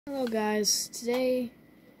Hello guys, today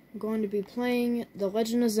I'm going to be playing The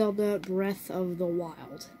Legend of Zelda Breath of the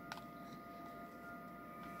Wild.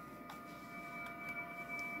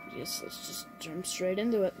 Let's just jump straight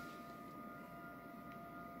into it.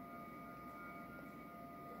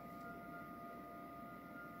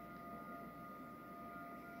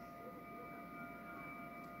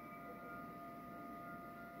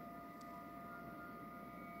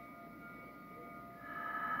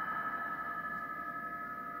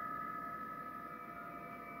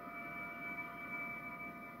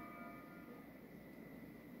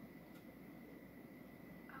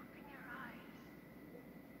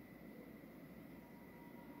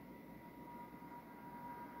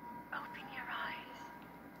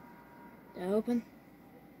 Open.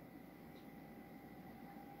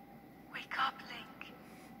 Wake up, Link.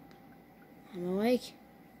 I'm awake.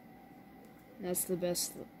 That's the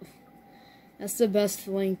best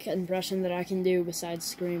Link impression that I can do besides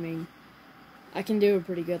screaming. I can do a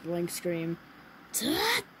pretty good Link scream.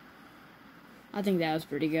 Tut! I think that was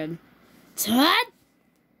pretty good. Tut!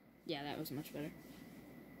 Yeah, that was much better.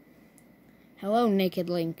 Hello, naked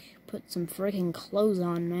Link. Put some freaking clothes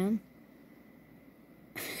on, man.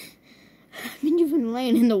 I mean, you've been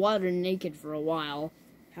laying in the water naked for a while.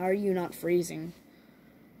 How are you not freezing?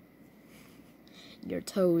 Your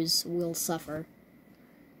toes will suffer.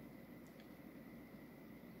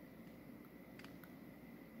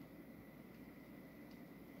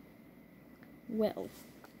 Well.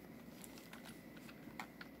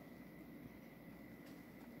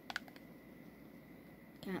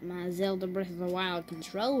 Got my Zelda Breath of the Wild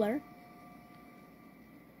controller.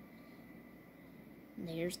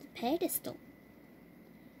 There's the pedestal.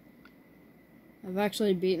 I've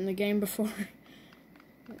actually beaten the game before,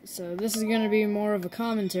 so this is going to be more of a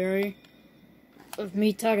commentary of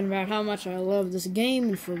me talking about how much I love this game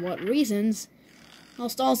and for what reasons,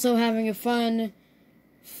 whilst also having a fun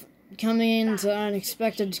coming into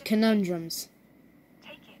unexpected conundrums.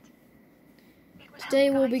 Today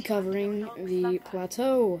we'll be covering the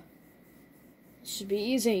plateau. It should be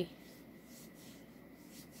easy.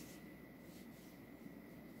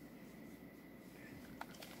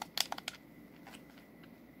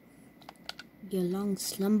 Your long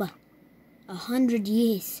slumber. 100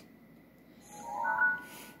 years.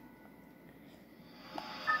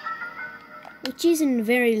 Which isn't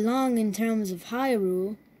very long in terms of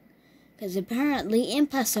Hyrule, because apparently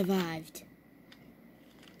Impa survived.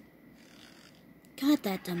 God,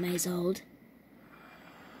 that dummy's old.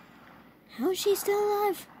 How is she still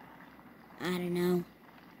alive? I don't know.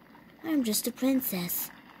 I'm just a princess.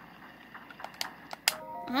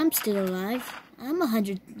 I'm still alive. I'm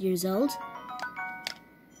 100 years old.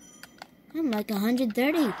 I'm like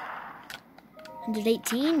 130,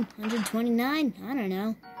 118, 129, I don't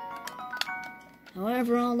know.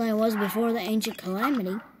 However old I was before the ancient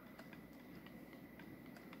calamity.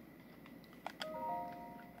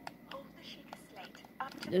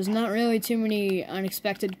 There's not really too many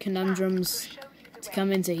unexpected conundrums to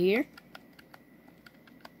come into here.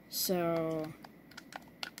 So,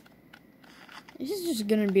 this is just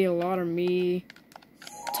gonna be a lot of me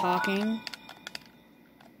talking.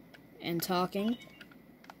 And talking.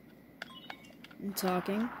 And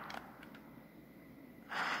talking.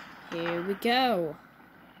 Here we go.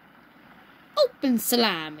 Open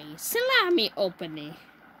salami. Salami opening.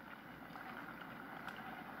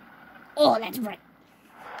 Oh, that's right.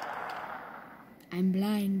 I'm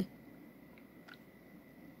blind.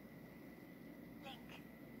 Link,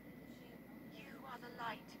 you are the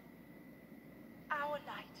light. Our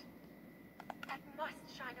light. That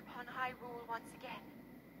must shine upon Hyrule once again.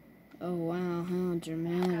 Oh wow, how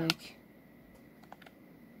dramatic.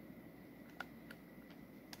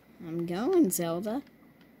 I'm going, Zelda.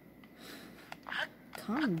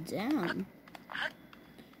 Calm down.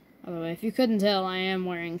 By the way, if you couldn't tell, I am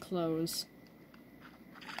wearing clothes.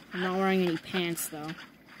 I'm not wearing any pants, though.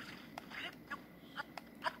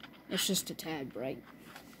 It's just a tad bright.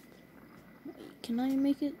 Can I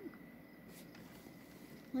make it?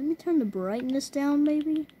 Let me turn the brightness down,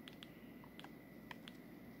 maybe?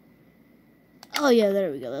 Oh yeah,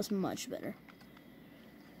 there we go. That's much better.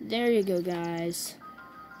 There you go, guys.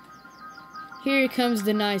 Here comes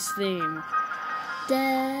the nice theme.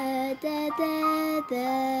 Da da da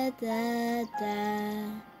da da da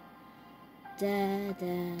da da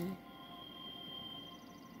da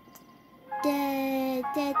da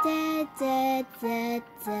da da da da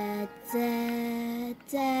da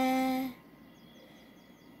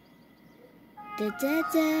da da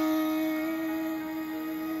da.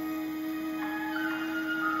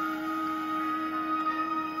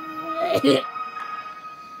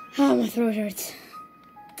 Oh, my throat hurts.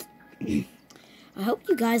 I hope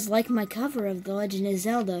you guys like my cover of The Legend of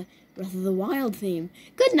Zelda Breath of the Wild theme.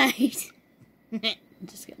 Good night!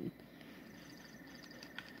 Just kidding.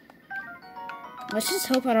 Let's just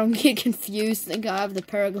hope I don't get confused, think I have the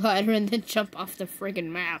paraglider, and then jump off the friggin'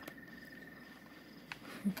 map.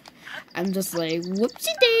 I'm just like,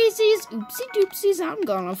 whoopsie daisies, oopsie doopsies, I'm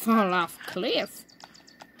gonna fall off a cliff.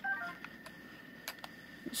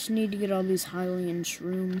 Just need to get all these Hylian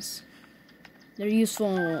shrooms. They're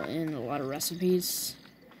useful in a lot of recipes.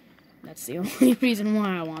 That's the only reason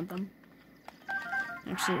why I want them.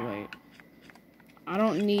 Actually, wait. I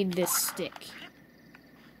don't need this stick.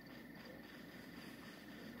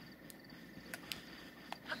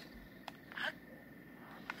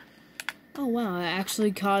 Oh wow, I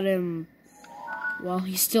actually caught him while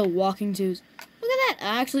he's still walking to... Look at that!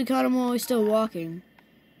 I actually caught him while he's still walking.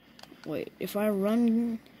 Wait, if I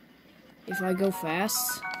run... If I go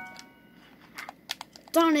fast...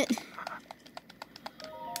 Darn it!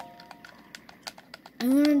 I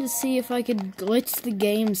wanted to see if I could glitch the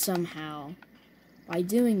game somehow by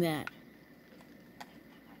doing that.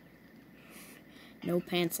 No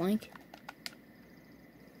pants, Link.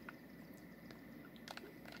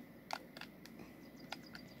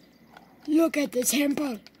 Look at the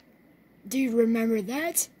temple. Do you remember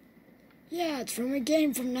that? Yeah, it's from a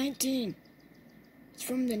game from 19. It's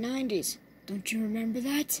from the 90s. Don't you remember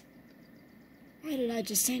that? Why did I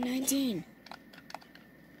just say 19?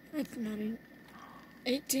 That's not in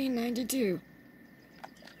 1892.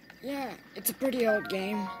 Yeah, it's a pretty old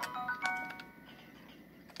game.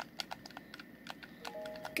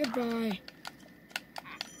 Goodbye.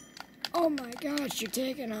 Oh my gosh, you're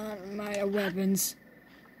taking on my weapons.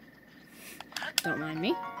 Don't mind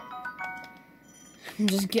me. I'm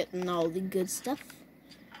just getting all the good stuff.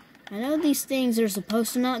 I know these things are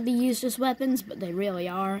supposed to not be used as weapons, but they really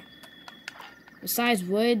are. Besides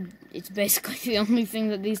wood, it's basically the only thing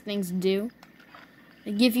that these things do.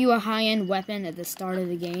 They give you a high-end weapon at the start of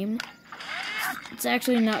the game. It's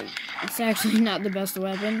actually not the best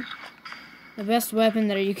weapon. The best weapon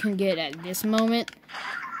that you can get at this moment,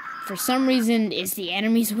 for some reason, is the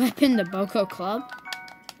enemy's weapon, the Boko Club.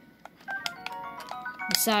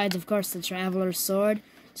 Besides, of course, the Traveler's Sword.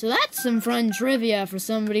 So that's some fun trivia for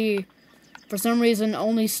somebody, for some reason,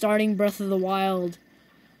 only starting Breath of the Wild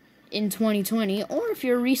in 2020. Or if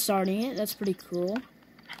you're restarting it, that's pretty cool.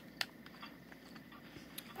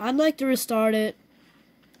 I'd like to restart it.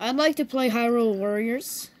 I'd like to play Hyrule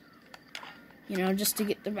Warriors. You know, just to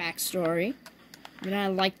get the backstory. But I'd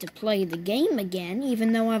like to play the game again,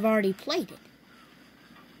 even though I've already played it.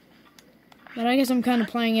 But I guess I'm kind of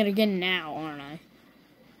playing it again now, aren't I?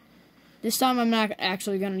 This time I'm not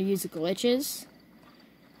actually going to use the glitches.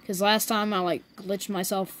 Because last time I, like, glitched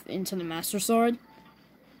myself into the Master Sword.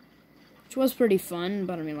 Which was pretty fun,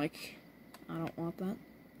 but I mean, like, I don't want that.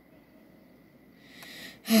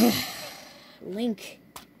 Link.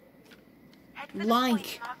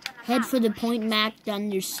 Head for the point marked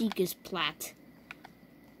on your Seeker's plat.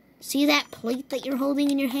 See that plate that you're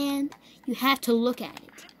holding in your hand? You have to look at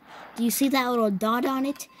it. Do you see that little dot on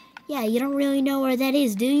it? Yeah, you don't really know where that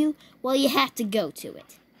is, do you? Well, you have to go to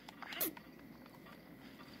it.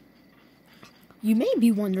 You may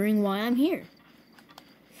be wondering why I'm here.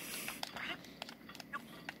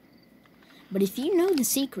 But if you know the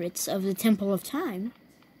secrets of the Temple of Time,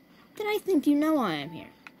 then I think you know why I'm here.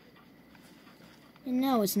 And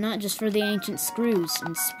no, it's not just for the ancient screws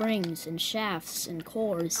and springs and shafts and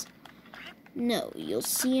cores. No, you'll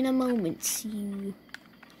see in a moment, you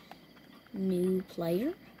new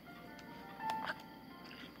player.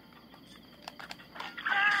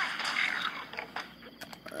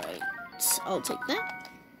 Alright, I'll take that.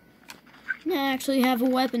 Now I actually have a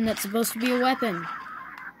weapon that's supposed to be a weapon.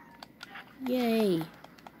 Yay.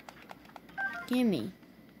 Gimme.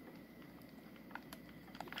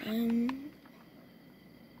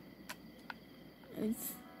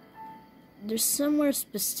 There's somewhere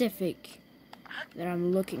specific that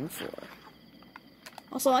I'm looking for.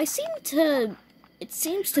 Also, it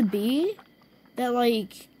seems to be that,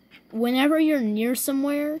 like, whenever you're near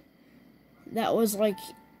somewhere that was, like,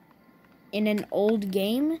 in an old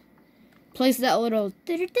game, plays that little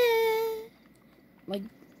like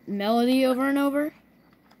melody over and over.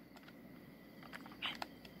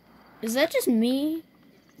 Is that just me?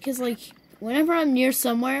 Because, like, whenever I'm near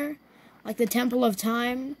somewhere, like the Temple of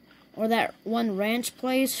Time, or that one ranch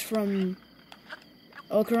place from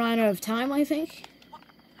Ocarina of Time, I think,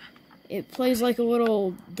 it plays like a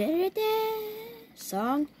little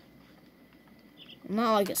song.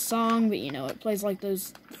 Not like a song, but you know, it plays like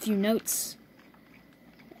those few notes.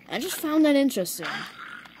 I just found that interesting.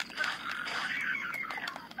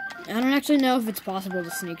 I don't actually know if it's possible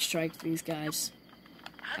to sneak strike these guys.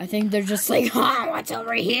 I think they're just like, oh, what's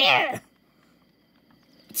over here?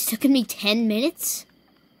 It's taken me 10 minutes?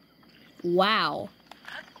 Wow.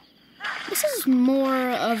 This is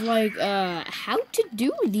more of like, how to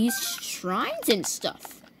do these shrines and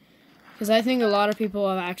stuff. Because I think a lot of people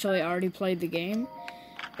have actually already played the game.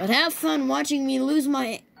 But have fun watching me lose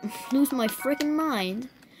my frickin' mind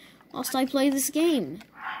whilst I play this game.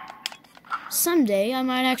 Someday, I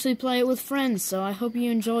might actually play it with friends, so I hope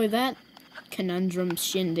you enjoy that conundrum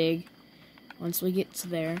shindig once we get to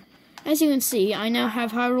there. As you can see, I now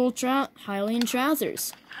have Hylian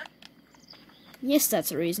trousers. Yes, that's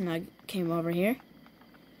the reason I came over here.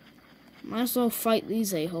 Might as well fight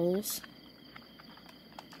these a-holes.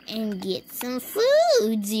 And get some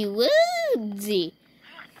foodsy-woodsy.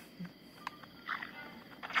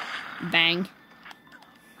 Bang.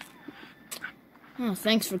 Oh,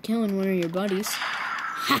 thanks for killing one of your buddies.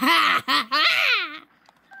 Ha ha ha ha!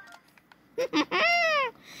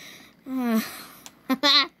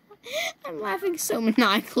 I'm laughing so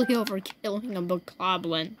maniacally over killing a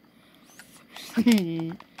bokoblin.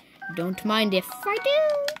 Don't mind if I do.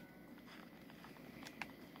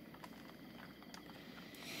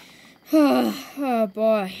 Oh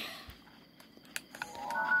boy.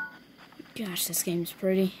 Gosh, this game's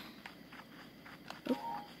pretty. Oh,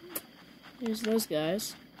 there's those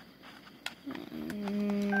guys.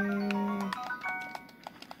 Yeah,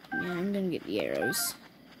 I'm gonna get the arrows.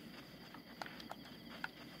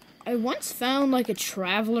 I once found like a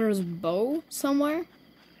traveler's bow somewhere.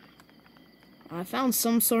 I found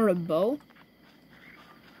some sort of bow.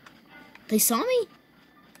 They saw me?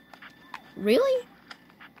 Really?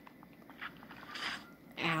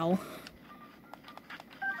 Ow.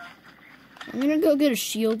 I'm gonna go get a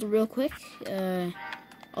shield real quick.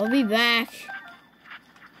 I'll be back.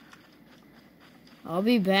 I'll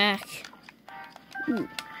be back. Ooh.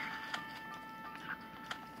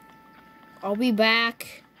 I'll be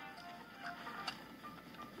back.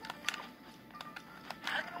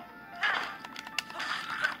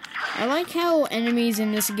 I like how enemies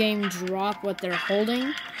in this game drop what they're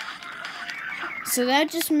holding. So that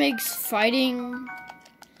just makes fighting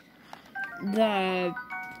the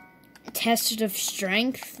test of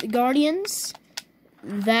strength guardians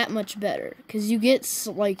that much better. Because you get,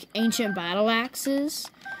 like, ancient battle axes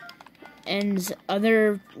and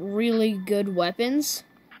other really good weapons.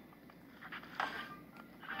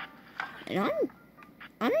 And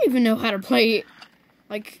I don't even know how to play,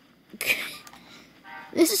 like...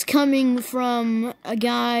 This is coming from a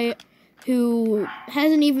guy who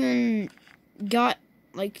hasn't even got,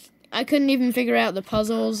 like, I couldn't even figure out the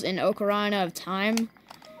puzzles in Ocarina of Time.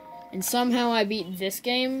 And somehow I beat this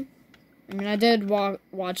game. I mean, I did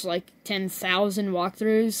watch, like, 10,000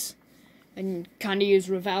 walkthroughs. And kind of use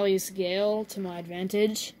Revali's Gale to my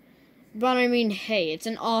advantage. But, I mean, hey, it's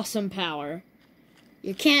an awesome power.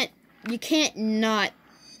 You can't not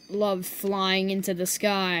love flying into the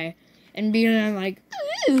sky and being like,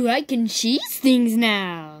 ooh, I can cheese things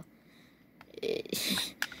now.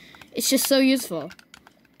 It's just so useful.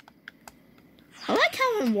 I like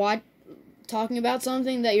how I'm talking about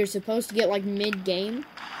something that you're supposed to get, like, mid-game.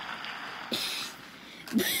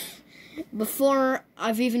 Before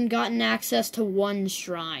I've even gotten access to one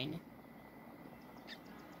shrine.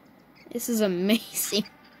 This is amazing.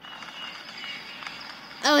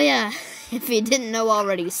 Oh yeah, if you didn't know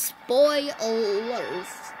already, spoilers.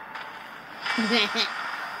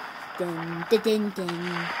 Dun, dun, dun,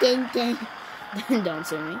 dun, dun, dun. Don't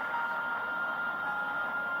sue me.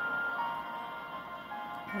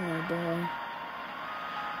 Oh boy.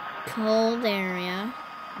 Cold area.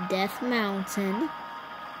 Death Mountain.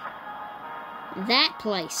 That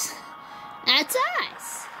place. That's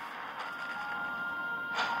us.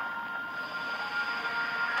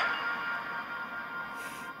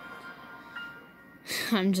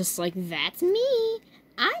 I'm just like, that's me.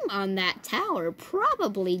 I'm on that tower,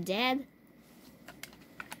 probably dead.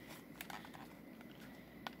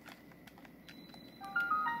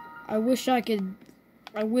 I wish I could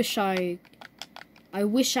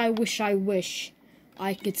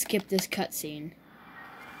skip this cutscene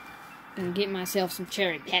and get myself some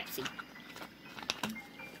cherry Pepsi.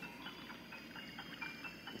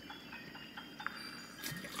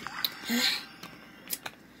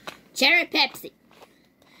 Cherry Pepsi.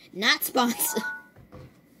 Not sponsored.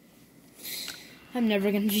 I'm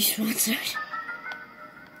never gonna be sponsored.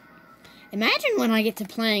 Imagine when I get to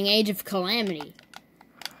playing Age of Calamity.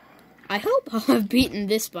 I hope I'll have beaten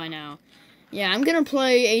this by now. Yeah, I'm gonna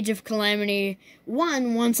play Age of Calamity,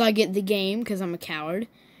 1, once I get the game, because I'm a coward,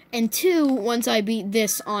 and 2, once I beat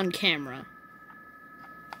this on camera.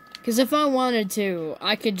 Because if I wanted to,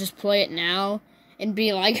 I could just play it now and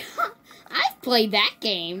be like, I've played that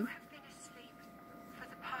game. I've been asleep for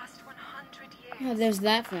the past 100 years. Oh, there's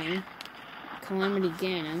that thing. Calamity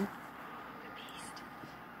Ganon. The beast.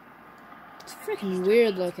 It's freaking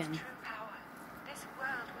weird looking. True power. This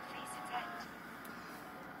world will face its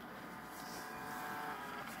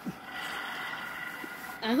end.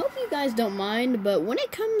 I hope you guys don't mind, but when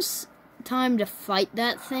it comes time to fight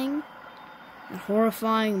that thing, the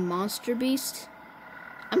horrifying monster beast,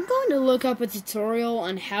 I'm going to look up a tutorial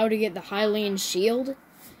on how to get the Hylian shield,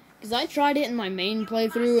 because I tried it in my main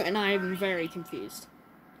playthrough and I'm very confused.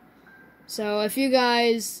 So if you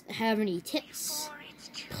guys have any tips,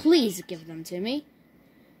 please give them to me,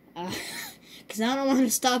 because I don't want to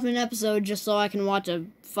stop an episode just so I can watch a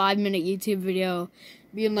 5-minute YouTube video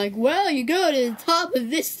being like, well, you go to the top of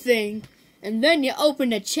this thing, and then you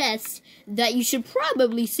open a chest that you should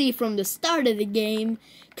probably see from the start of the game,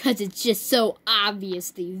 because it's just so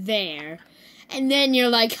obviously there. And then you're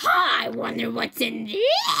like, I wonder what's in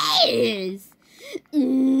this.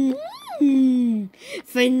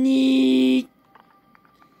 Funny.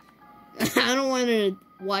 I don't want to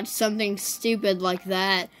watch something stupid like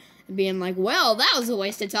that and being like, well, that was a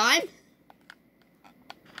waste of time.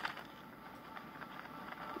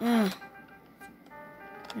 There's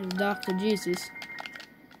Dr. Jesus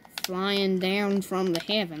flying down from the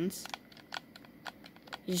heavens.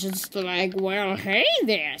 He's just like, well, hey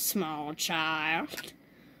there, small child.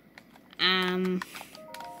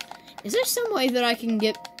 Is there some way that I can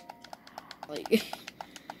get, like,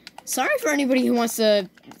 sorry for anybody who wants to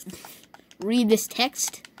read this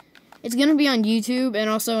text. It's gonna be on YouTube and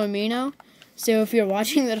also Amino. So if you're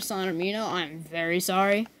watching this on Amino, I'm very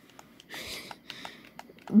sorry.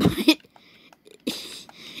 But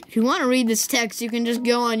if you want to read this text, you can just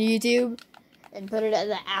go on YouTube and put it at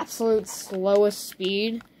the absolute slowest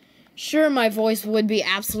speed. Sure, my voice would be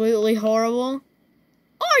absolutely horrible.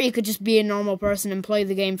 Or you could just be a normal person and play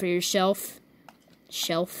the game for yourself.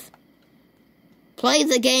 Play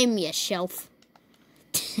the game, you shelf.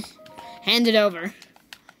 Hand it over.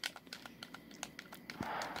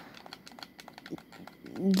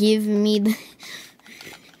 Give me the...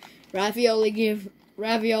 Ravioli, give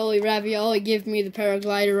me the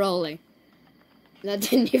paraglider rolly. That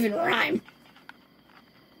didn't even rhyme.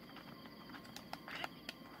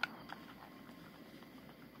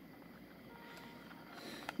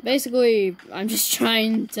 Basically, I'm just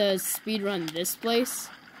trying to speedrun this place,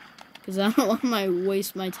 because I don't want to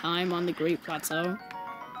waste my time on the Great Plateau.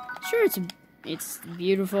 Sure, it's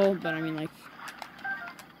beautiful, but I mean, like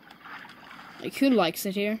who likes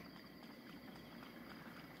it here?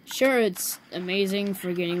 Sure, it's amazing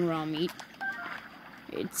for getting raw meat.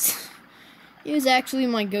 It was actually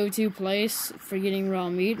my go-to place for getting raw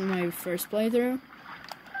meat in my first playthrough.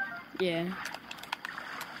 Yeah.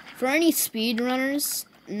 For any speedrunners,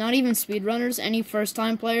 not even speedrunners, any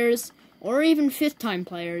first-time players, or even fifth-time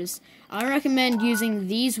players, I recommend using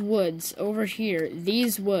these woods over here,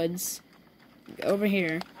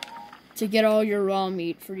 to get all your raw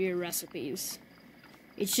meat for your recipes.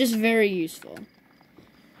 It's just very useful.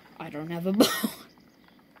 I don't have a bow.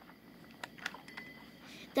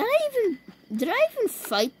 Did I even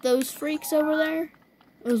fight those freaks over there?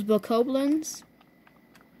 Those bokoblins?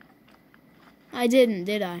 I didn't,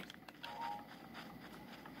 did I?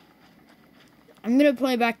 I'm gonna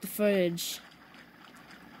play back the footage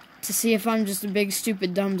to see if I'm just a big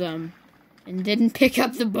stupid dum-dum and didn't pick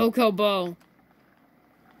up the Boko bow.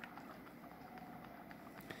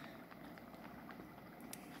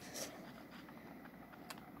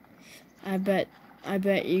 I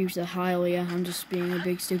bet you the Hylia. I'm just being a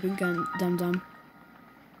big stupid dum-dum.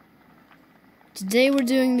 Today we're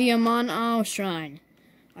doing the Amon Ao Shrine.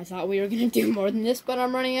 I thought we were gonna do more than this, but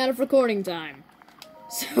I'm running out of recording time.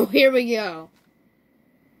 So here we go.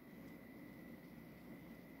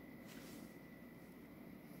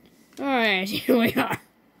 Alright, here we are.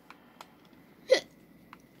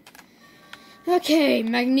 Okay,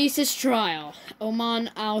 Magnesis Trial.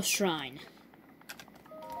 Amon Ao Shrine.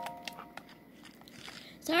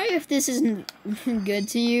 Sorry if this isn't good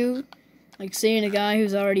to you, like seeing a guy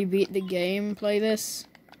who's already beat the game play this,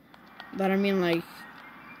 but I mean, like,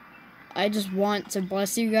 I just want to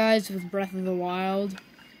bless you guys with Breath of the Wild,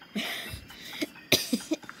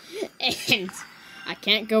 and I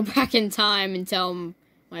can't go back in time and tell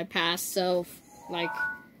my past self, like,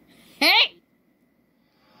 hey,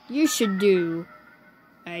 you should do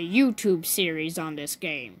a YouTube series on this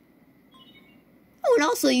game. Oh, and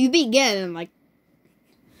also, you beat Ganon, like,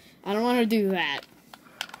 I don't want to do that.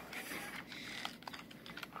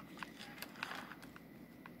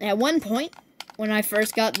 At one point, when I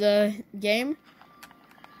first got the game,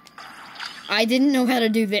 I didn't know how to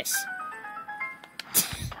do this.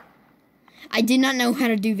 I did not know how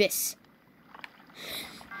to do this.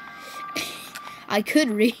 I could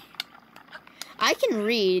read. I can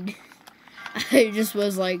read. I just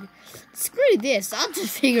was like, screw this, I'll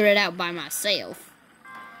just figure it out by myself.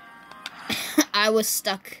 I was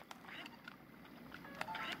stuck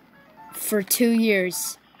for 2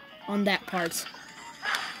 years on that part.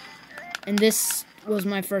 And this was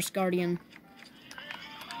my first Guardian.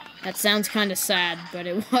 That sounds kind of sad, but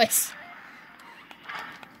it was.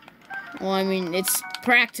 Well, I mean, it's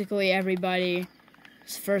practically everybody's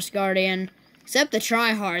first Guardian, except the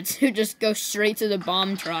tryhards, who just go straight to the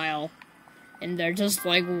bomb trial. And they're just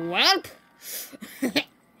like, well,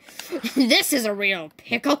 this is a real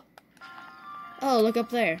pickle. Oh, look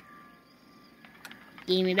up there.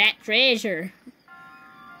 Give me that treasure.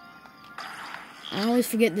 I always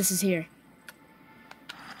forget this is here.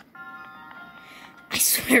 I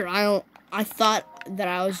swear, I thought that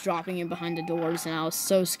I was dropping it behind the doors, and I was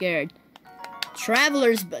so scared.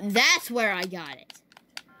 Travelers, but that's where I got it.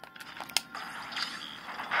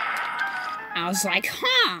 I was like,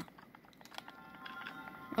 huh.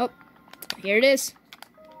 Oh, here it is.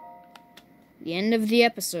 The end of the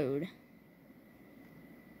episode.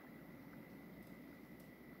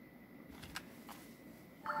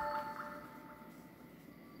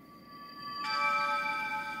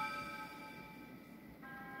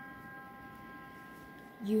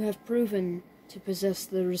 You have proven to possess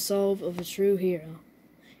the resolve of a true hero.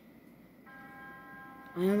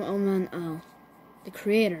 I am Oman Al, the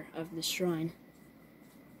creator of this shrine.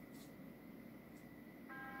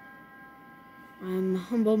 I am a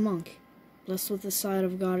humble monk, blessed with the sight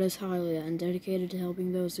of Goddess Hylia and dedicated to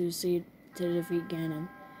helping those who seek to defeat Ganon.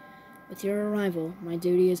 With your arrival, my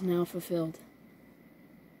duty is now fulfilled.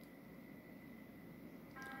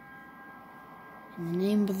 In the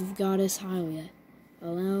name of the Goddess Hylia,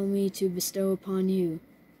 allow me to bestow upon you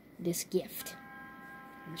this gift.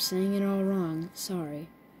 I'm saying it all wrong, sorry.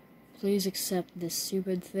 Please accept this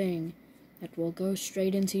stupid thing that will go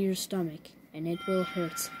straight into your stomach, and it will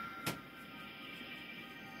hurt.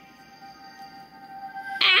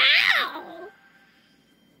 Ow!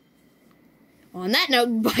 On that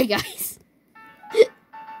note, bye guys.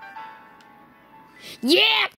 Yeah!